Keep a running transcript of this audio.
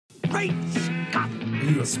Great Scott! Are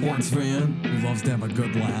you a sports fan who loves to have a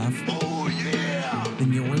good laugh? Oh, yeah!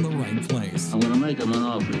 Then you're in the right place. I'm gonna make him an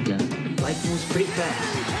offer again. Life moves pretty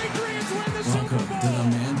fast. Patriots win the Welcome Super Bowl! to the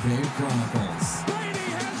Man Cave Chronicles. Brady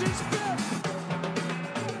has his fifth!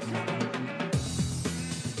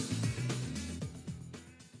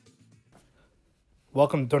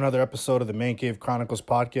 Welcome to another episode of the Man Cave Chronicles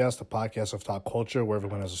podcast, a podcast of top culture where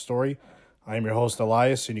everyone has a story. I am your host,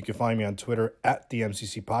 Elias, and you can find me on Twitter at the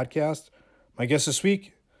MCC Podcast. My guest this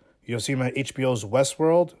week, you'll see him at HBO's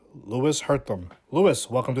Westworld, Louis Herthum. Louis,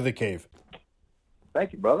 welcome to the cave.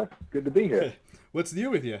 Thank you, brother. Good to be here. What's new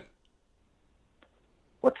with you?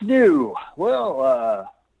 What's new? Well,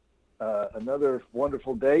 another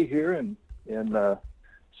wonderful day here in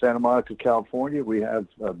Santa Monica, California. We have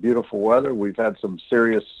beautiful weather. We've had some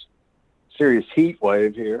serious heat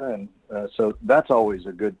wave here, and so that's always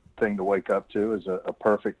a good thing to wake up to, is a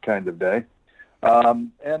perfect kind of day.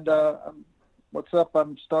 What's up?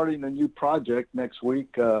 I'm starting a new project next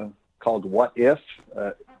week called What If.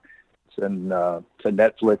 It's a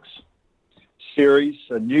Netflix series,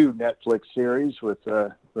 a new Netflix series with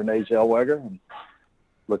Renee Zellweger. And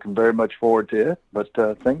looking very much forward to it, but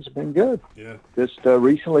things have been good. Yeah. Just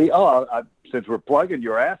recently, since we're plugging,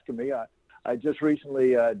 you're asking me, I just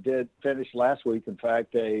recently did finish last week, in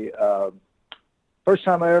fact, first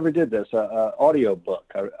time I ever did this, audio book.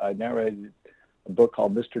 I narrated a book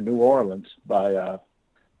called Mr. New Orleans by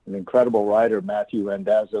an incredible writer, Matthew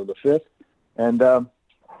Randazzo V. And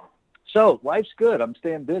so life's good. I'm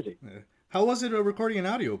staying busy. Yeah. How was it recording an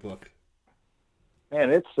audiobook?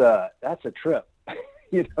 Man, that's a trip,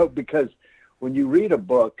 because when you read a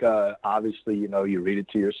book, obviously, you read it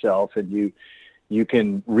to yourself and you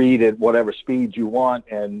can read at whatever speed you want.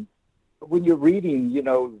 And when you're reading,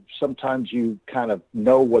 sometimes you kind of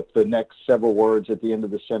know what the next several words at the end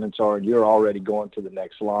of the sentence are, and you're already going to the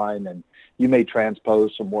next line, and you may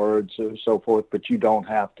transpose some words or so forth, but you don't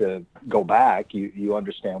have to go back. You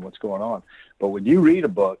understand what's going on. But when you read a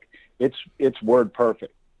book, it's word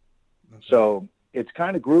perfect. Okay. So it's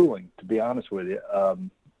kind of grueling, to be honest with you.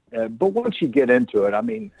 But once you get into it, I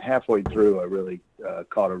mean, halfway through, I really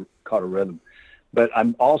caught a rhythm. But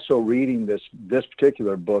I'm also reading this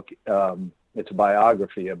particular book. It's a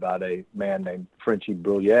biography about a man named Frenchy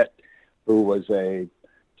Brouillette, who was a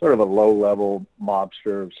sort of a low-level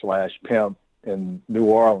mobster / pimp in New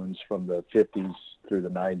Orleans from the 50s through the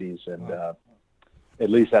 90s, and at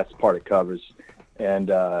least that's the part it covers. And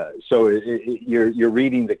so you're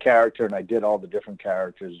reading the character, and I did all the different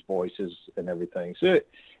characters' voices and everything. So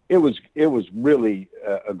it was really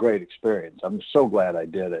a great experience. I'm so glad I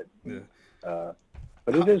did it. Yeah.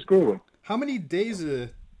 But it is grueling. How many days did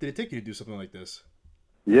it take you to do something like this?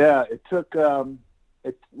 Yeah, it took.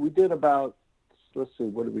 We did about. Let's see,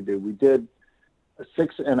 what did we do? We did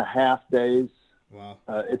 6.5 days. Wow.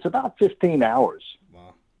 It's about 15 hours.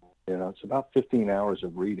 Wow. It's about 15 hours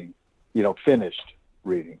of reading. Finished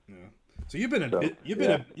reading. Yeah. So you've been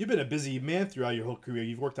a busy man throughout your whole career.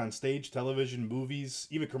 You've worked on stage, television, movies,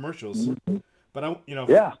 even commercials. Mm-hmm. But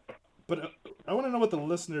Yeah. But I want to know what the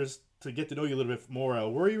listeners, to get to know you a little bit more.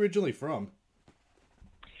 Where are you originally from?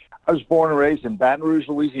 I was born and raised in Baton Rouge,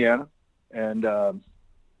 Louisiana, and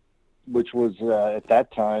which was at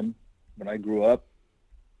that time when I grew up,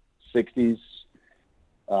 60s.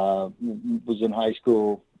 Was in high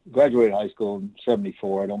school. Graduated high school in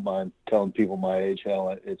 1974. I don't mind telling people my age.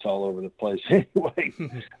 Hell, it's all over the place anyway.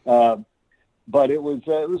 But it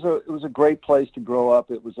was a great place to grow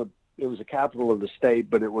up. It was a capital of the state,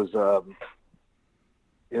 but it was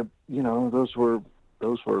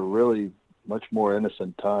those were really much more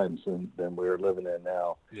innocent times than we're living in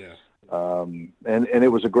now. Yeah. And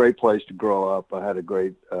it was a great place to grow up. I had a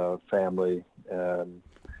great family.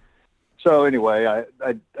 So anyway, I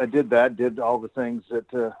did that, did all the things that,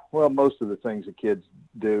 most of the things that kids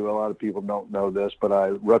do. A lot of people don't know this, but I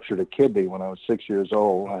ruptured a kidney when I was 6 years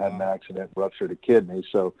old. I had an accident, ruptured a kidney.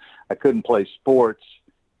 So I couldn't play sports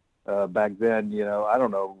back then. I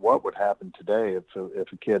don't know what would happen today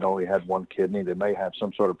if a kid only had one kidney. They may have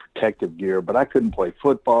some sort of protective gear, but I couldn't play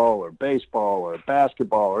football or baseball or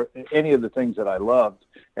basketball or any of the things that I loved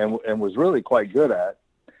and was really quite good at.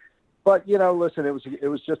 But, listen, it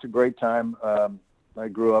was just a great time. I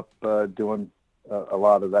grew up doing a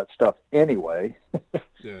lot of that stuff anyway.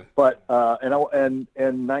 Yeah. But in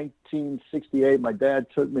 1968, my dad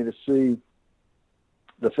took me to see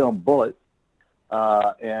the film Bullet.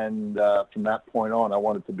 And from that point on, I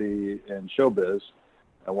wanted to be in showbiz.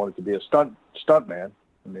 I wanted to be a stuntman.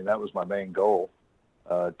 I mean, that was my main goal,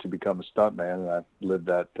 to become a stuntman. And I lived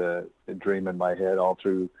that dream in my head all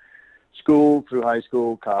through school through high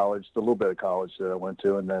school, college, the little bit of college that I went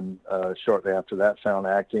to, and then shortly after that found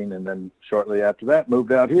acting, and then shortly after that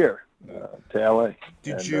moved out here to LA.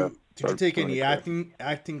 Did you take any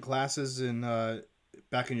acting classes in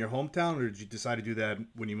back in your hometown, or did you decide to do that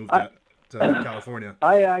when you moved out to California?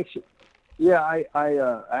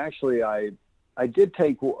 I did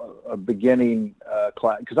take a beginning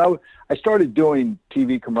class because I started doing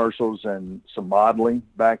TV commercials and some modeling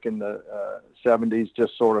back in the 70s,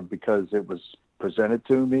 just sort of because it was presented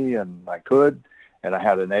to me and I could. And I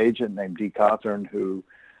had an agent named Dee Cawthorn who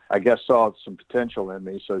I guess saw some potential in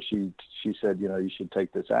me. So she said, you should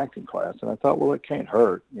take this acting class. And I thought, well, it can't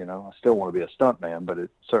hurt. I still want to be a stuntman, but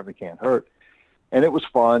it certainly can't hurt. And it was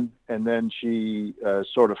fun. And then she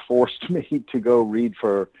sort of forced me to go read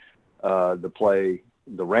for the play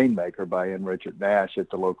The Rainmaker by N. Richard Nash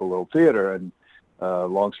at the local little theater. And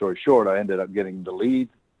long story short, I ended up getting the lead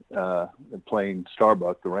playing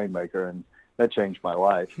Starbuck, the Rainmaker, and that changed my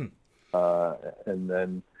life. And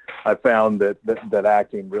then I found that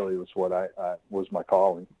acting really was what I was my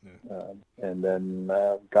calling. And then,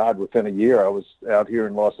 God, within a year, I was out here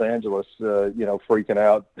in Los Angeles, freaking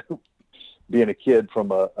out, being a kid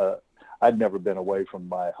from I'd never been away from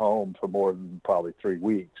my home for more than probably 3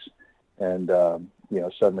 weeks. And,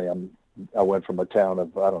 suddenly I went from a town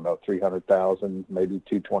of, 300,000, maybe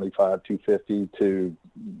 225, 250 to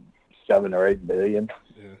 7 or 8 million.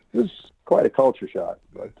 Yeah. It was quite a culture shock.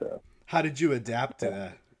 But how did you adapt to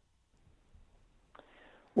that?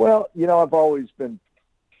 Well, I've always been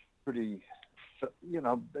pretty,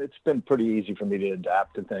 it's been pretty easy for me to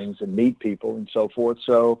adapt to things and meet people and so forth.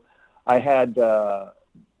 So I had a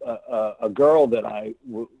girl that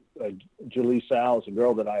Julie Sal's, a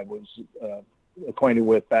girl that I was acquainted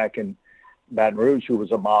with back in Baton Rouge, who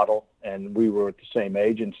was a model, and we were at the same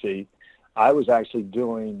agency. I was actually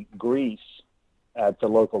doing Grease at the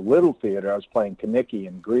local Little Theater. I was playing Kaniki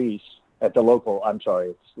in Grease at the local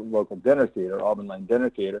dinner theater, Auburn Lane Dinner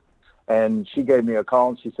Theater. And she gave me a call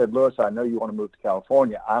and she said, Louis, I know you want to move to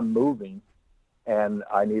California. I'm moving and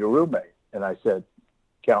I need a roommate. And I said,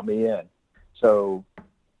 count me in. So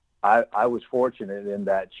I was fortunate in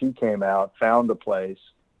that she came out, found a place,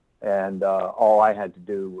 and all I had to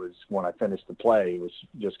do was, when I finished the play, was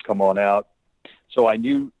just come on out. So I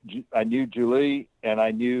knew Julie, and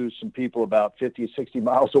I knew some people about 50, 60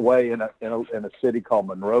 miles away in a city called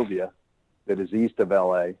Monrovia that is east of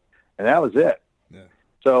LA, and that was it. Yeah.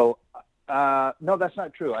 So no, that's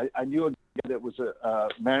not true. I knew a guy that was a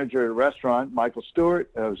manager at a restaurant, Michael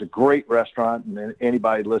Stewart. It was a great restaurant, and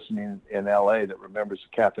anybody listening in LA that remembers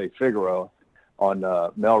the Cafe Figaro on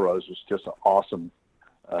Melrose was just an awesome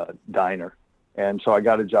diner. And so I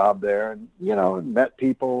got a job there and, met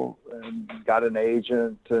people and got an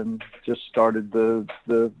agent and just started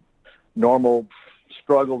the normal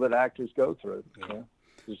struggle that actors go through.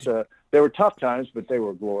 Yeah. They were tough times, but they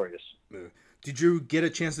were glorious. Yeah. Did you get a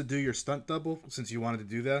chance to do your stunt double since you wanted to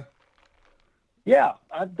do that? Yeah,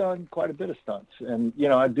 I've done quite a bit of stunts. And,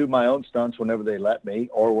 I do my own stunts whenever they let me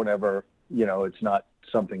or whenever, it's not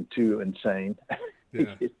something too insane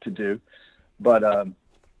to do. But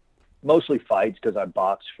mostly fights because I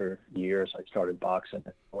boxed for years. I started boxing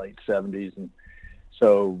in the late 70s. And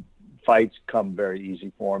so fights come very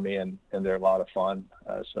easy for me, and they're a lot of fun.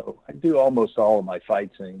 So I do almost all of my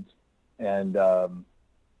fight scenes. And,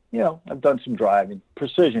 I've done some driving,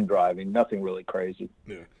 precision driving, nothing really crazy.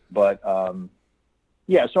 Yeah. But,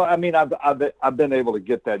 so, I've been able to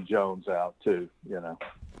get that Jones out too,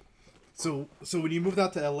 So when you moved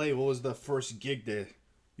out to LA, what was the first gig that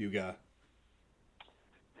you got?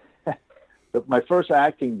 My first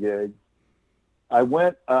acting gig, I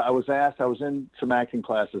was in some acting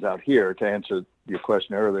classes out here. To answer your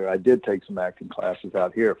question earlier, I did take some acting classes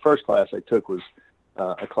out here. First class I took was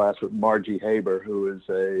a class with Margie Haber, who is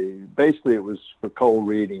basically it was for cold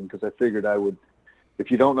reading, because I figured if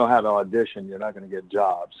you don't know how to audition, you're not going to get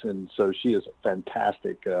jobs. And so she is a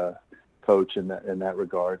fantastic coach in that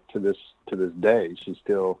regard. To this day, she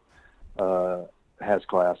still has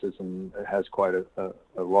classes and has quite a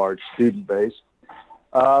large student base.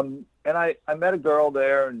 And I met a girl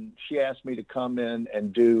there, and she asked me to come in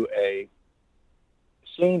and do a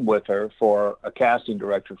scene with her for a casting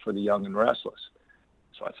director for The Young and Restless.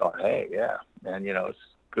 So I thought, hey, yeah, and it's a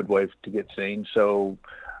good way to get seen. So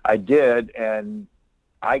I did, and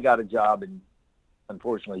I got a job, and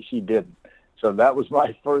unfortunately she didn't. So that was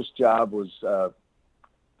my first job, was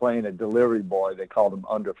playing a delivery boy. They called them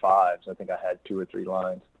under fives. I think I had 2 or 3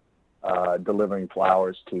 lines, delivering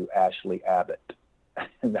flowers to Ashley Abbott.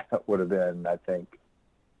 And that would have been, I think,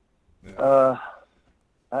 I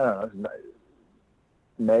don't know,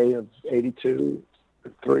 May of 82,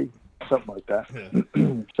 3. something like that.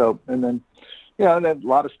 Yeah. So, and then, and then a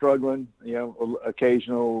lot of struggling,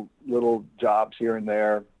 occasional little jobs here and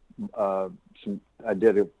there. I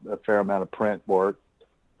did a fair amount of print work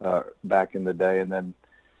back in the day. And then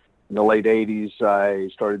in the late 80s, I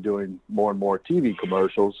started doing more and more TV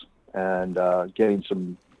commercials and getting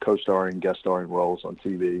some co-starring, guest starring roles on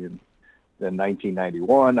TV. And in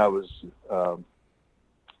 1991, I was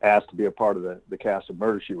asked to be a part of the cast of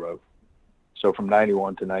Murder, She Wrote. So from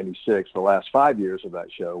 91 to 96, the last 5 years of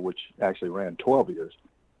that show, which actually ran 12 years,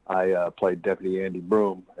 I played Deputy Andy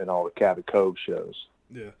Broom in all the Cabot Cove shows.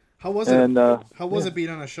 Yeah. How was it? And, how was it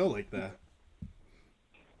being on a show like that?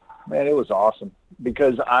 Man, it was awesome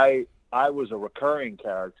because I was a recurring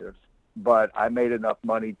character, but I made enough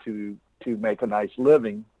money to make a nice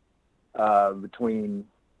living between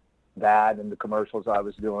that and the commercials I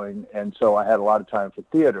was doing. And so I had a lot of time for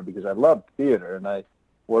theater because I loved theater, and I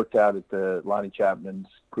worked out at the Lonnie Chapman's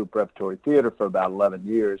Group Repertory Theater for about 11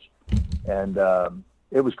 years. And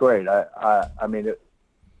it was great. I mean,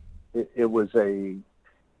 it was a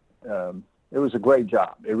great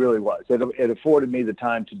job. It really was. It afforded me the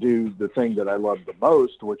time to do the thing that I loved the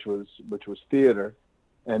most, which was theater,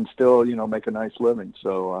 and still, make a nice living.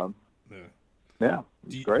 So,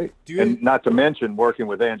 great. And not to mention working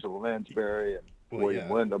with Angela Lansbury and William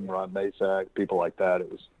Wyndham, Ron Masak, people like that. It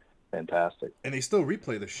was fantastic. And they still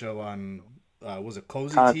replay the show on, was it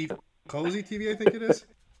Cozy TV? Cozy TV, I think it is.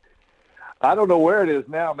 I don't know where it is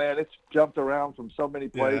now, man. It's jumped around from so many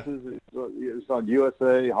places. Yeah. It's on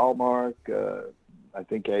USA, Hallmark, I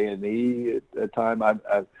think A&E at the time. I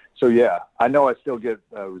know I still get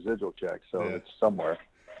residual checks, so it's somewhere.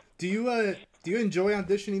 Do you enjoy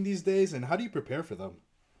auditioning these days, and how do you prepare for them?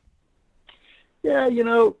 Yeah,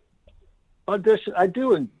 audition. I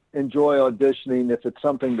do enjoy auditioning if it's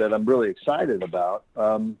something that I'm really excited about.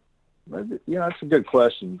 That's a good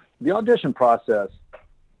question. The audition process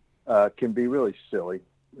can be really silly,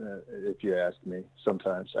 if you ask me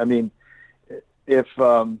sometimes. I mean, if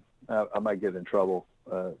I might get in trouble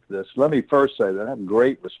for this. Let me first say that I have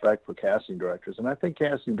great respect for casting directors, and I think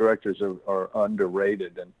casting directors are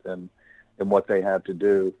underrated in what they have to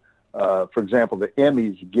do. For example, the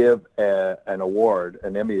Emmys give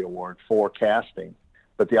an Emmy award for casting,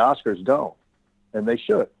 but the Oscars don't, and they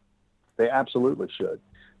should. They absolutely should,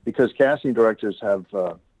 because casting directors have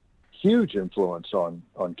huge influence on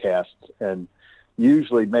casts and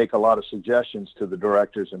usually make a lot of suggestions to the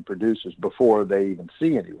directors and producers before they even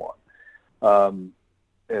see anyone.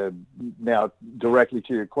 Now, directly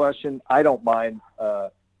to your question, I don't mind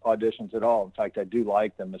auditions at all. In fact, I do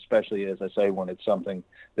like them, especially, as I say, when it's something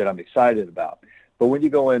that I'm excited about. But when you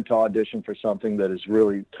go in to audition for something that is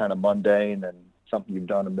really kind of mundane and something you've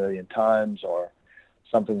done a million times, or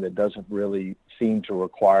something that doesn't really seem to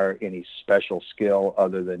require any special skill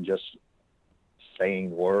other than just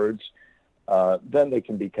saying words, then they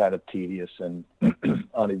can be kind of tedious and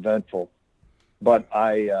uneventful. But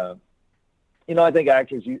I think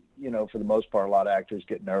actors, for the most part, a lot of actors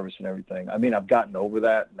get nervous and everything. I mean, I've gotten over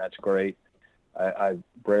that, and that's great. I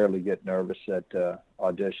rarely get nervous at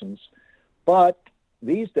auditions. But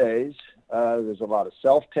these days, there's a lot of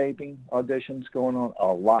self-taping auditions going on, a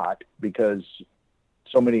lot, because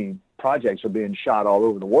so many projects are being shot all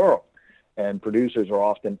over the world, and producers are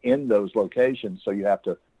often in those locations. So you have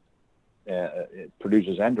to,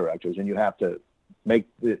 producers and directors, and you have to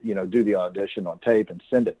do the audition on tape and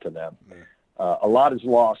send it to them. A lot is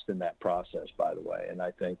lost in that process, by the way. And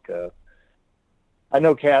I think, I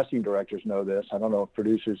know casting directors know this. I don't know if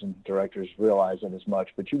producers and directors realize it as much,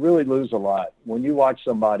 but you really lose a lot when you watch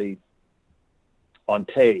somebody on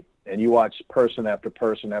tape and you watch person after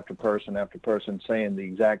person after person after person saying the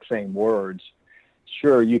exact same words.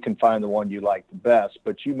 Sure, you can find the one you like the best,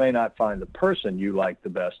 but you may not find the person you like the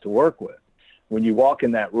best to work with. When you walk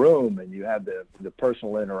in that room and you have the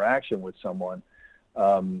personal interaction with someone,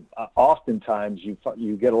 oftentimes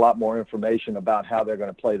you get a lot more information about how they're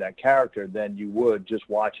going to play that character than you would just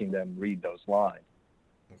watching them read those lines.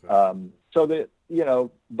 Okay.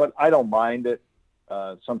 But I don't mind it.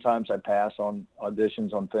 Sometimes I pass on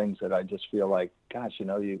auditions on things that I just feel like, gosh,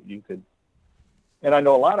 you could. And I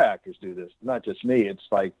know a lot of actors do this, not just me. It's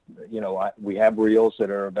like, we have reels that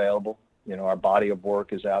are available. Our body of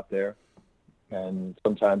work is out there. And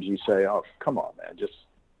sometimes you say, oh, come on, man, just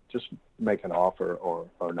make an offer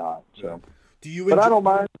or not. So, but I don't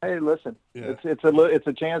mind. Hey, listen, it's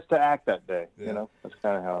a chance to act that day. Yeah. That's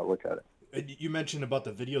kind of how I look at it. And you mentioned about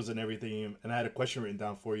the videos and everything, and I had a question written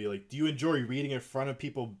down for you. Like, do you enjoy reading in front of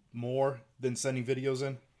people more than sending videos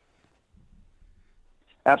in?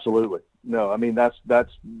 Absolutely. no. I mean, that's the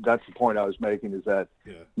point I was making, is that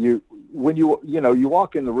Yeah. when you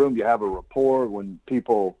walk in the room, you have a rapport when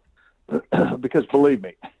people, because believe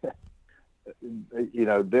me,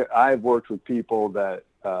 I've worked with people that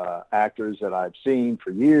actors that I've seen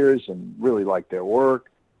for years and really like their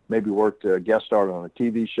work. Maybe worked guest starred on a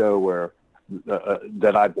TV show where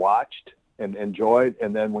that I've watched and enjoyed,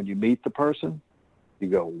 and then when you meet the person, you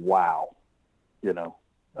go, wow,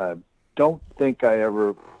 don't think I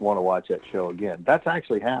ever want to watch that show again. That's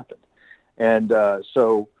actually happened. And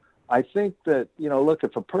so I think that, look,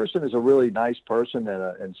 if a person is a really nice person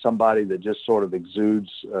and somebody that just sort of exudes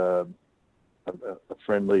a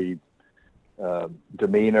friendly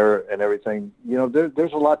demeanor and everything,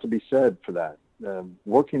 there's a lot to be said for that.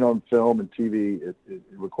 Working on film and TV, it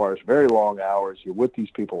requires very long hours. You're with these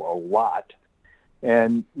people a lot.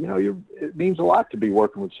 And, it means a lot to be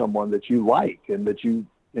working with someone that you like and that you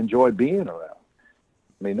enjoy being around.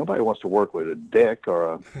 I mean, nobody wants to work with a dick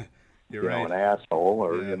or right. an asshole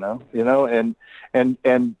or, and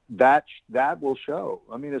that will show.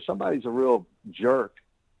 I mean, if somebody's a real jerk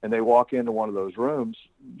and they walk into one of those rooms,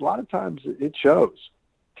 a lot of times it shows.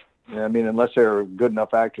 I mean, unless they're a good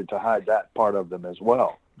enough actor to hide that part of them as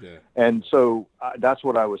well. Yeah. And so that's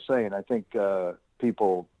what I was saying. I think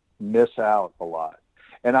people miss out a lot.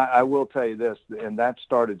 And I will tell you this, and that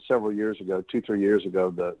started several years ago, 2-3 years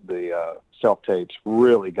ago, the self-tapes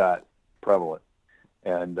really got prevalent.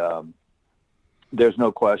 And there's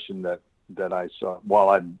no question that I saw, while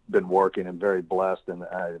I've been working and very blessed and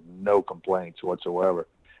I have no complaints whatsoever,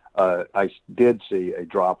 I did see a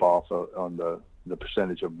drop-off on the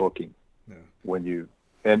percentage of booking when you,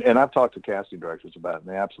 and I've talked to casting directors about it, and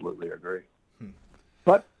they absolutely agree.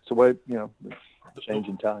 But it's the way,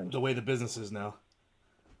 changing times. The way the business is now.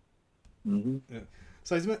 Mm-hmm. Yeah.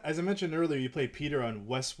 So as I mentioned earlier, you played Peter on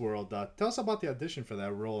Westworld. Tell us about the audition for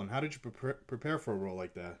that role, and how did you prepare for a role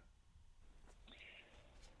like that?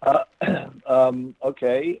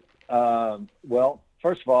 Okay. Well,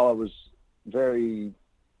 first of all, I was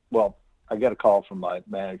I got a call from my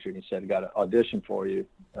manager, and he said, I got an audition for you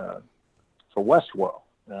for Westworld.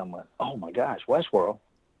 And I'm like, oh my gosh, Westworld.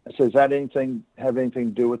 I said, does that have anything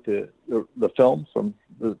to do with the film from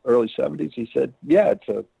the early 70s? He said, yeah, it's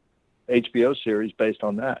a HBO series based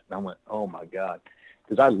on that. And I went, oh my God,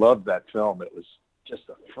 because I loved that film. It was just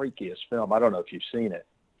the freakiest film. I don't know if you've seen it,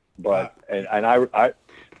 but and I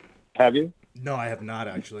have you? No, I have not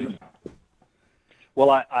actually. Well,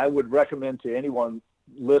 I would recommend to anyone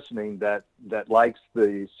listening that likes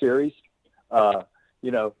the series, find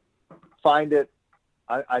it.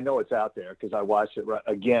 I know it's out there because I watched it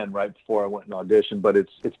right before I went and auditioned, but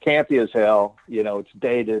it's campy as hell. It's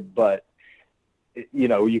dated, but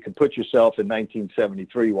you can put yourself in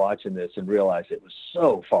 1973 watching this and realize it was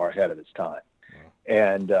so far ahead of its time. Wow.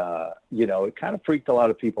 And, it kind of freaked a lot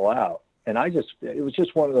of people out. And it was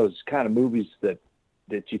just one of those kind of movies that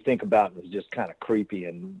you think about and is just kind of creepy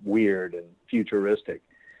and weird and futuristic.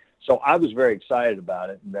 So I was very excited about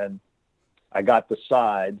it. And then I got the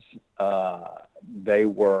sides. They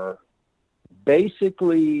were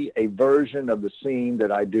basically a version of the scene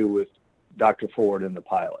that I do with Dr. Ford in the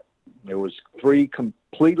pilot. There was 3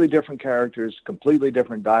 completely different characters, completely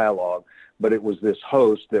different dialogue, but it was this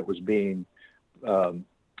host that was being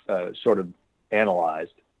sort of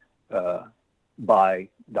analyzed by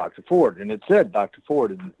Dr. Ford. And it said Dr.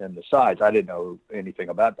 Ford in the sides. I didn't know anything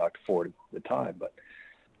about Dr. Ford at the time. But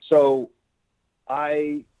so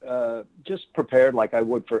I just prepared like I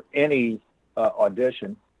would for any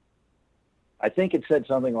audition. I think it said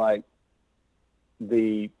something like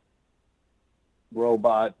the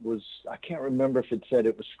robot was, I can't remember if it said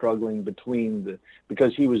it was struggling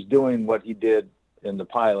because he was doing what he did in the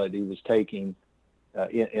pilot. He was taking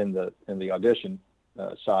in the audition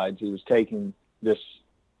sides, he was taking this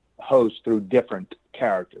host through different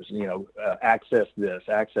characters, access this,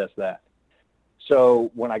 access that.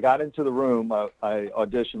 So when I got into the room, I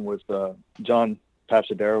auditioned with John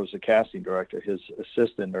Pasadero, was the casting director. His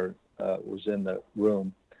assistant was in the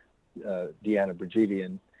room, Deanna Brigidi,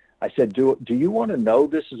 and I said, do you want to know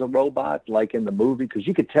this is a robot like in the movie? Because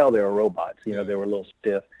you could tell they were robots. They were a little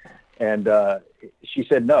stiff. And she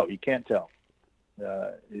said, no, you can't tell.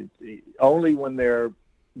 Only when they're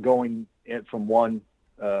going in from one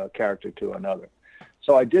character to another.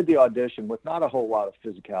 So I did the audition with not a whole lot of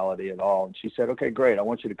physicality at all. And she said, okay, great. I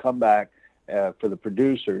want you to come back for the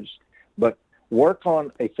producers, but work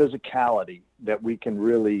on a physicality that we can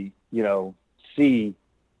really, see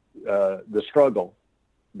the struggle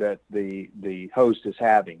that the host is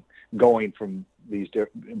having going from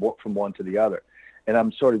from one to the other. And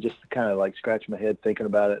I'm sort of just kind of like scratching my head thinking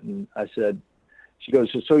about it. And I said, she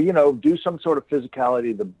goes, so, you know, do some sort of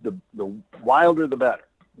physicality, the wilder the better,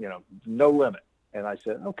 you know, no limit. And I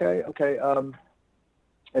said, okay.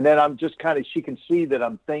 And then I'm just kind of, she can see that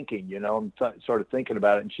I'm thinking, you know, I'm sort of thinking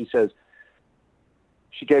about it. And she says,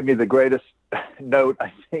 she gave me the greatest note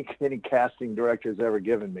I think any casting director has ever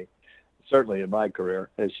given me, certainly in my career.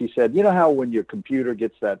 And she said, you know how when your computer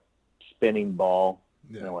gets that spinning ball?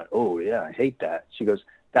 Yeah. And I went, oh, yeah, I hate that. She goes,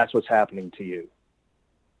 that's what's happening to you.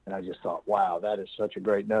 And I just thought, wow, that is such a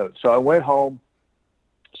great note. So I went home,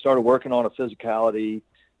 started working on a physicality,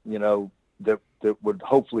 you know, that would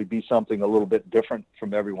hopefully be something a little bit different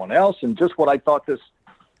from everyone else, and just what I thought this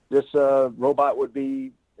robot would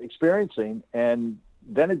be experiencing. And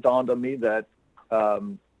then it dawned on me that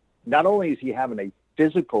not only is he having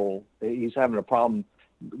he's having a problem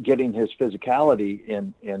getting his physicality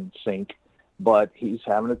in sync, but he's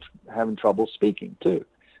having trouble speaking too.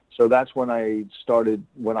 So that's when I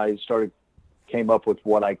came up with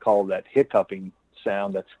what I call that hiccuping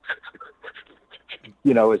sound. That's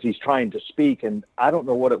you know, as he's trying to speak. And I don't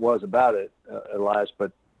know what it was about it, Elias,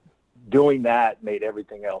 but doing that made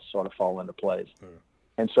everything else sort of fall into place. Mm.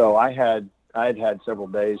 And so I had several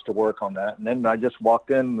days to work on that. And then I just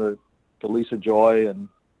walked in to Lisa Joy, and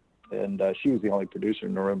she was the only producer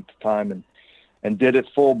in the room at the time, and did it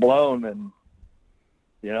full blown. And,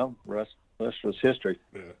 you know, rest was history.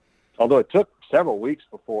 Yeah. Although it took several weeks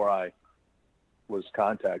before I was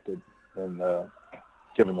contacted and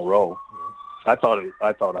given the role. Yeah. I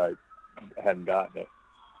thought I hadn't gotten it.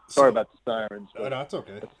 Sorry about the sirens. No, it's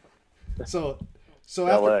okay. So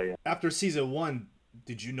LA, after season 1,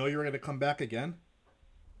 did you know you were going to come back again?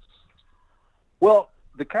 Well,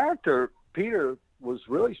 the character Peter was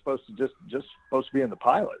really supposed to just supposed to be in the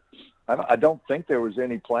pilot. I don't think there was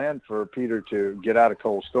any plan for Peter to get out of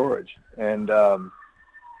cold storage, and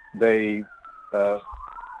they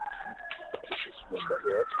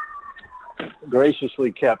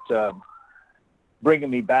graciously kept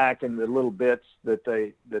bringing me back in the little bits that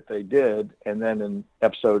they did. And then in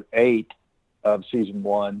episode 8 of season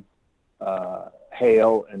 1,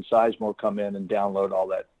 Hale and Sizemore come in and download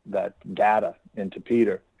all that data into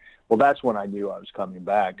Peter. Well, that's when I knew I was coming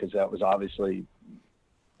back, because that was obviously,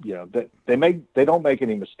 you know, they don't make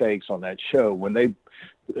any mistakes on that show. When they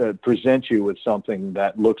present you with something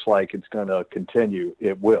that looks like it's going to continue,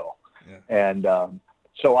 it will. Yeah. And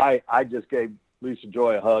so I just gave Lisa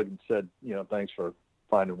Joy a hug and said, you know, thanks for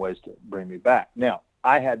finding ways to bring me back. Now,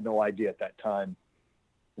 I had no idea at that time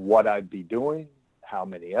what I'd be doing, how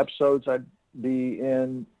many episodes I'd be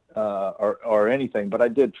in, or anything, but I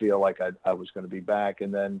did feel like I was going to be back.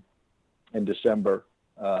 And then in December,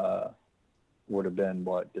 would have been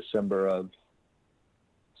December of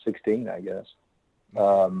 16, I guess.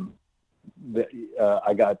 I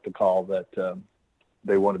got the call that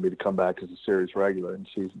they wanted me to come back as a series regular in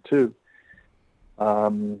season 2.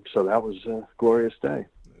 So that was a glorious day.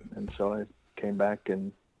 And so I came back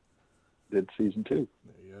and did season 2.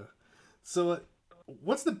 Yeah. So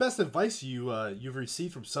what's the best advice you've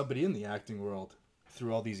received from somebody in the acting world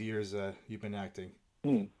through all these years you've been acting?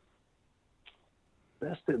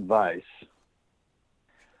 Best advice.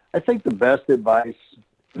 I think the best advice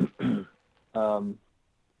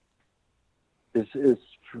is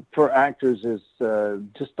for actors is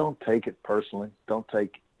just don't take it personally. Don't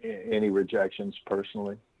take any rejections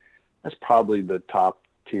personally. That's probably the top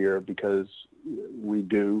tier, because we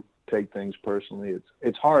do take things personally.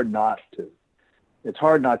 It's hard not to. It's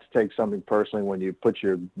hard not to take something personally when you put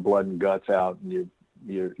your blood and guts out, and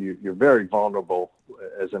you're very vulnerable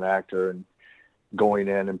as an actor, and going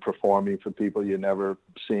in and performing for people you've never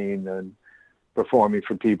seen, and performing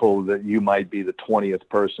for people that you might be the 20th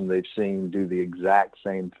person they've seen do the exact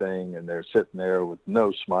same thing, and they're sitting there with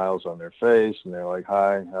no smiles on their face, and they're like,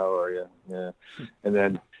 hi, how are you? Yeah. And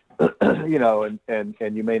then, you know, and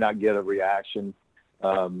you may not get a reaction.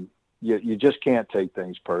 You just can't take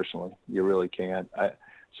things personally. You really can't. I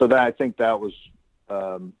think that was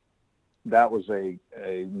a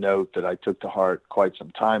note that I took to heart quite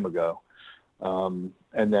some time ago.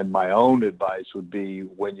 And then my own advice would be,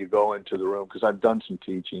 when you go into the room, because I've done some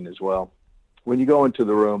teaching as well. When you go into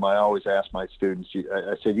the room, I always ask my students,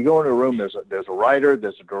 I said, you go into a room, there's a writer,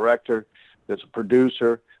 there's a director, there's a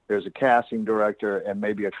producer, there's a casting director, and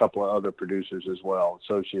maybe a couple of other producers as well,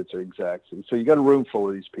 associates or execs. So you got a room full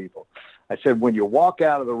of these people. I said, when you walk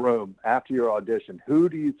out of the room after your audition, who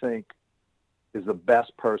do you think is the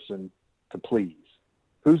best person to please?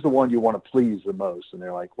 Who's the one you want to please the most? And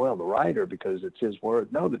they're like, well, the writer, because it's his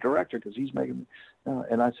word. No, the director, because he's making.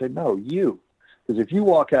 And I said, no, you. Because if you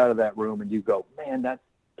walk out of that room and you go, man,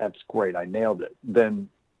 that's great, I nailed it, then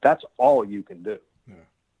that's all you can do. Yeah.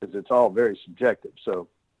 because it's all very subjective. So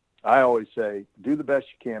I always say, do the best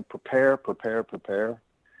you can, prepare.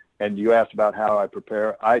 And you asked about how I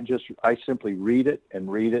prepare. I simply read it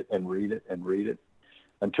and read it and read it and read it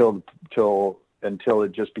until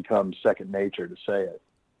it just becomes second nature to say it.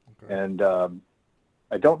 Okay. And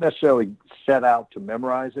I don't necessarily set out to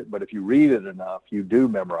memorize it, but if you read it enough, you do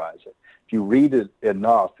memorize it. If you read it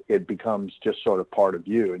enough, it becomes just sort of part of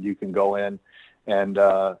you, and you can go in and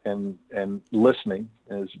listening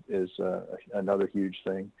is another huge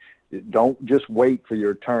thing. Don't just wait for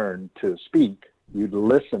your turn to speak. You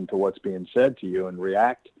listen to what's being said to you and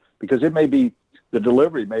react, because the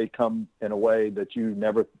delivery may come in a way that you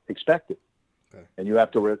never expected. Okay. And you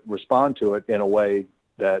have to respond to it in a way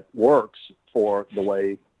that works for the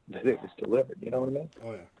way that it was delivered. You know what I mean?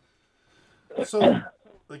 Oh, yeah. So,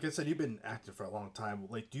 like I said, you've been acting for a long time.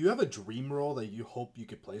 Like, do you have a dream role that you hope you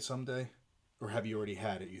could play someday? Or have you already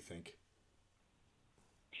had it, you think?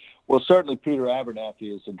 Well, certainly Peter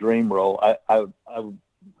Abernathy is a dream role.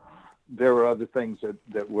 There were other things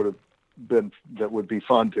that would be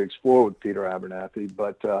fun to explore with Peter Abernathy,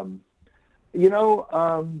 but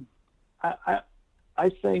I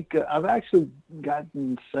think I've actually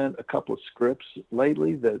gotten sent a couple of scripts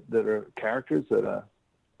lately that are characters that are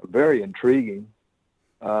very intriguing.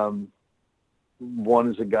 One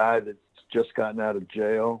is a guy that's just gotten out of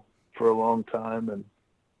jail for a long time and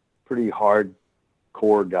pretty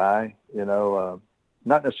hardcore guy,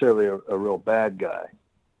 not necessarily a real bad guy,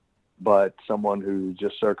 but someone who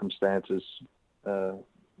just circumstances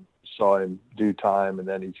saw him do time, and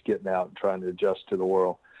then he's getting out and trying to adjust to the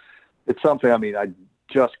world. It's something, I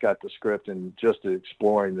just got the script and just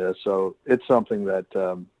exploring this. So it's something that,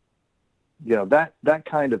 that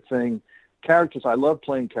kind of thing, characters, I love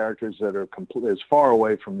playing characters that are as far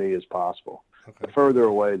away from me as possible. Okay. The further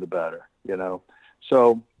away, the better,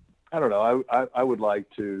 So I don't know. I would like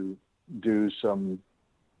to do some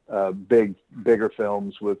bigger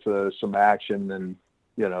films with some action and,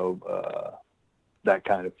 that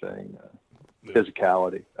kind of thing.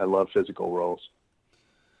 Physicality. I love physical roles.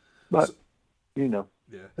 But,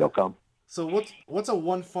 they'll come. So what's a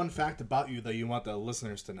one fun fact about you that you want the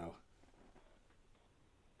listeners to know?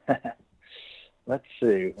 Let's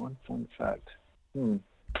see. One fun fact.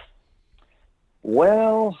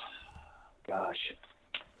 Well, gosh.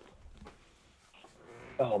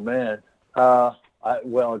 Oh, man.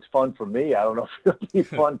 It's fun for me. I don't know if it'll be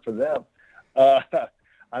fun for them.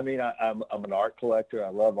 I'm an art collector. I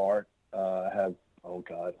love art. I have,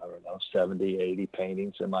 70, 80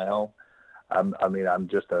 paintings in my home. I'm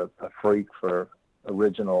just a freak for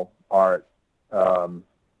original art.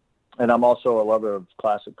 And I'm also a lover of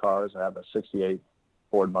classic cars. I have a 68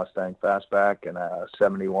 Ford Mustang Fastback and a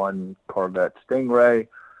 71 Corvette Stingray.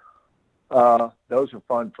 Those are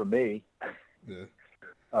fun for me.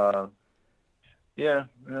 Yeah.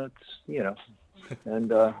 That's,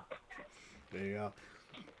 and there you go.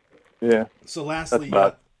 Yeah. So lastly,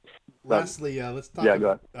 let's talk. Yeah,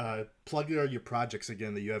 go ahead. Plug your projects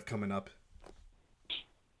again that you have coming up.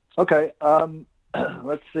 Okay.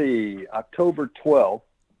 Let's see. October 12th,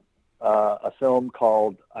 a film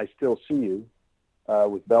called I Still See You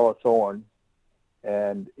with Bella Thorne,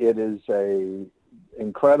 and it is a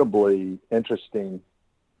incredibly interesting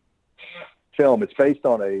film. It's based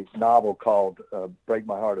on a novel called Break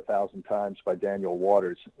My Heart 1,000 Times by Daniel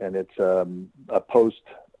Waters, and it's a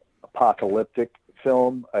post-apocalyptic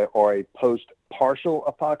film or a post-partial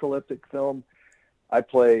apocalyptic film. I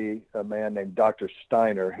play a man named Dr.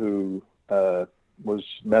 Steiner who was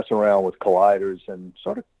messing around with colliders and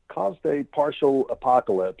sort of caused a partial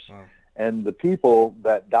apocalypse. Wow. And the people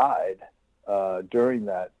that died during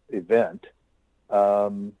that event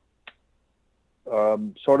sort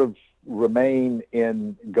of remain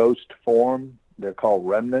in ghost form. They're called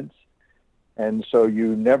remnants. And so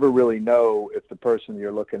you never really know if the person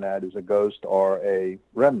you're looking at is a ghost or a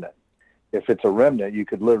remnant. If it's a remnant, you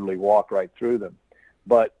could literally walk right through them.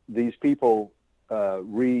 But these people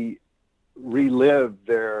relive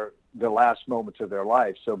the last moments of their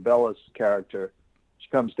life. So Bella's character, she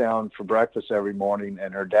comes down for breakfast every morning,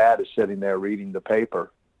 and her dad is sitting there reading the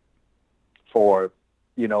paper for,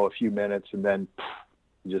 a few minutes, and then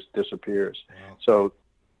just disappears. Wow. So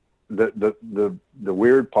the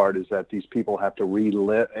weird part is that these people have to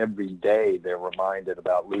relive every day. They're reminded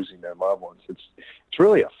about losing their loved ones. It's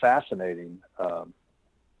really a fascinating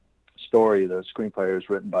story. The screenplay is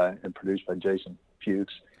written by and produced by Jason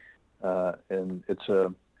Fuchs, and it's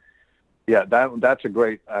that's a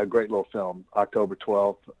great little film. October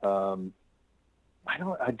 12th.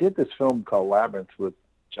 I did this film called Labyrinth with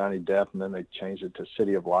Johnny Depp, and then they changed it to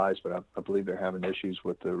City of Lies, but I believe they're having issues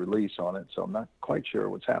with the release on it, so I'm not quite sure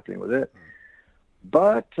what's happening with it.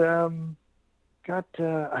 But I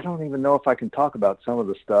don't even know if I can talk about some of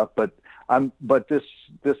the stuff, but this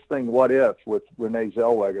thing, What If, with Renee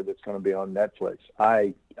Zellweger, that's going to be on Netflix.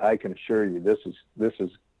 I can assure you this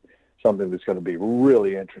is something that's going to be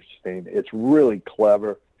really interesting. It's really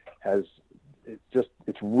clever.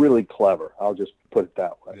 It's really clever. I'll just put it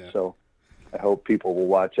that way. Yeah. So I hope people will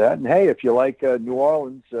watch that. And hey, if you like New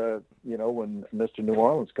Orleans, when Mr. New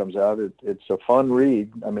Orleans comes out, it's a fun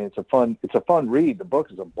read. I mean, it's a fun read. The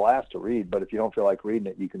book is a blast to read, but if you don't feel like reading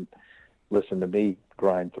it, you can listen to me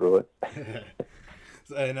grind through it.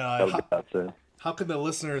 And how can the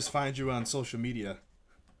listeners find you on social media?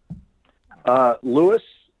 Lewis,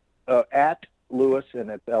 at Lewis, and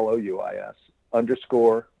it's LOUIS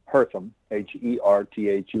 _ Herthum,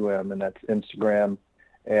 HERTHUM, and that's Instagram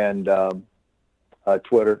and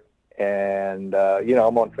Twitter, and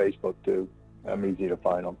I'm on Facebook too. I'm easy to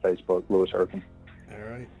find on Facebook, Lewis Herthum. All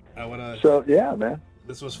right, So yeah, man,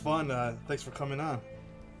 this was fun. Thanks for coming on.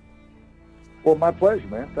 Well, my pleasure,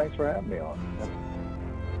 man. Thanks for having me on.